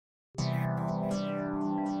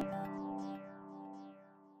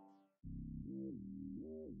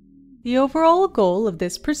The overall goal of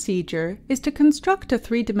this procedure is to construct a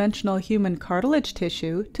three-dimensional human cartilage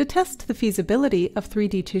tissue to test the feasibility of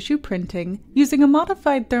 3D tissue printing using a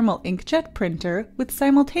modified thermal inkjet printer with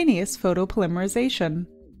simultaneous photopolymerization.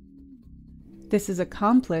 This is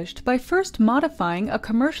accomplished by first modifying a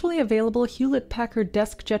commercially available Hewlett-Packard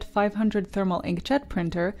DeskJet 500 thermal inkjet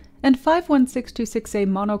printer and 51626A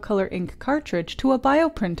monocolor ink cartridge to a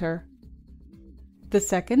bioprinter. The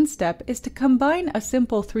second step is to combine a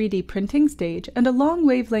simple 3D printing stage and a long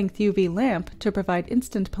wavelength UV lamp to provide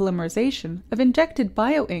instant polymerization of injected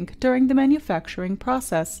bioink during the manufacturing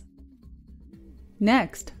process.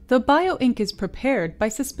 Next, the bioink is prepared by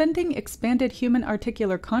suspending expanded human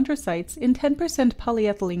articular chondrocytes in 10%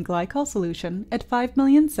 polyethylene glycol solution at 5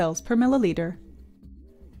 million cells per milliliter.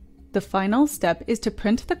 The final step is to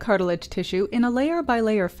print the cartilage tissue in a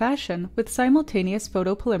layer-by-layer fashion with simultaneous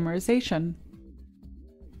photopolymerization.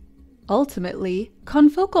 Ultimately,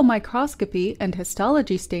 confocal microscopy and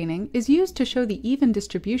histology staining is used to show the even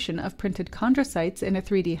distribution of printed chondrocytes in a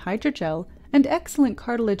 3D hydrogel and excellent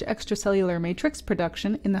cartilage extracellular matrix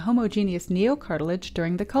production in the homogeneous neocartilage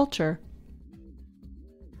during the culture.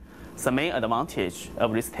 The main advantage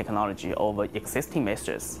of this technology over existing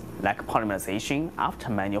methods, like polymerization after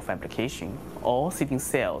manual fabrication or seeding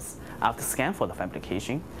cells after scaffold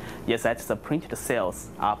fabrication, is that the printed cells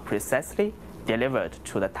are precisely delivered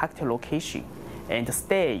to the tactile location and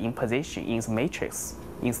stay in position in the matrix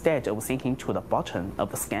instead of sinking to the bottom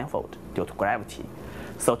of the scaffold due to gravity,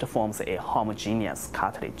 so it forms a homogeneous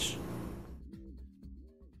cartilage.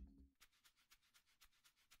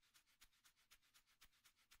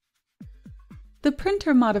 The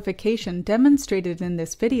printer modification demonstrated in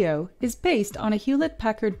this video is based on a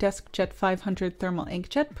Hewlett-Packard DeskJet 500 thermal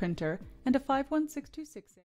inkjet printer and a 51626